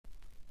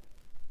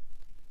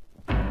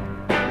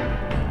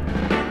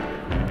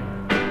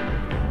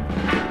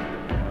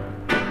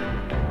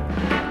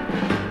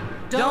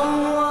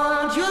Don't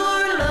want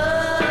your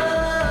love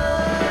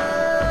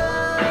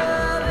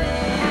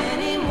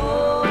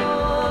anymore.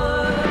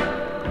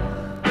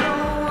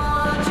 Don't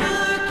want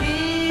your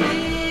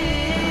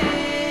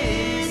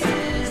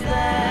kisses,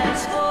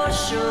 that's for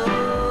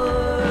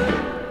sure.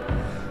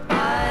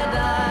 I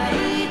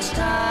die each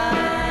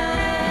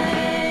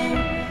time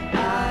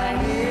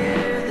I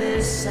hear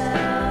this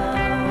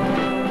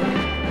sound.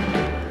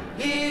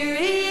 Here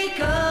he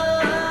comes,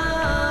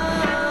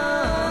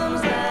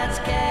 that's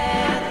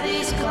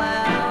Cathy's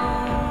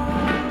clown.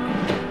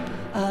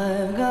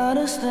 I've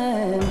gotta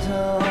stand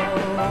tall.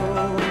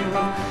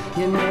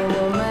 You know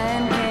a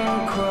man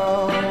can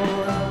crawl.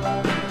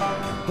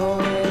 Oh,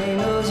 when he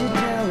knows you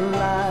tell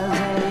lies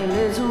and he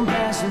lives on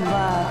passing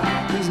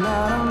by, he's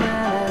not a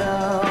man at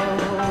all.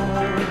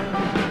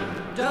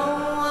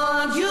 Don't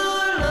want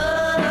your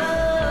love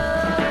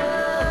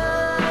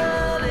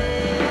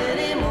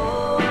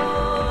anymore.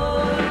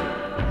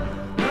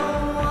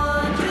 Don't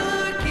want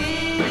your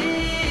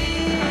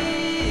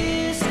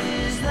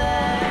kisses,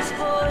 that's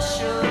for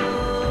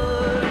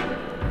sure.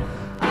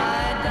 I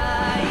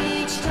die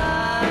each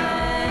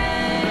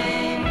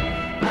time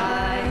I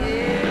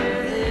hear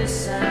this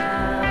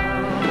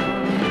sound.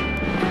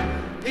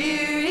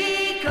 Here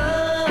he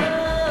comes,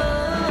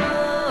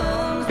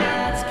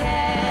 that's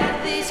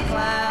Cathy's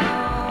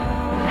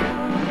clown.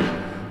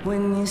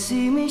 When you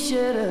see me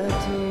shed a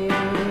tear,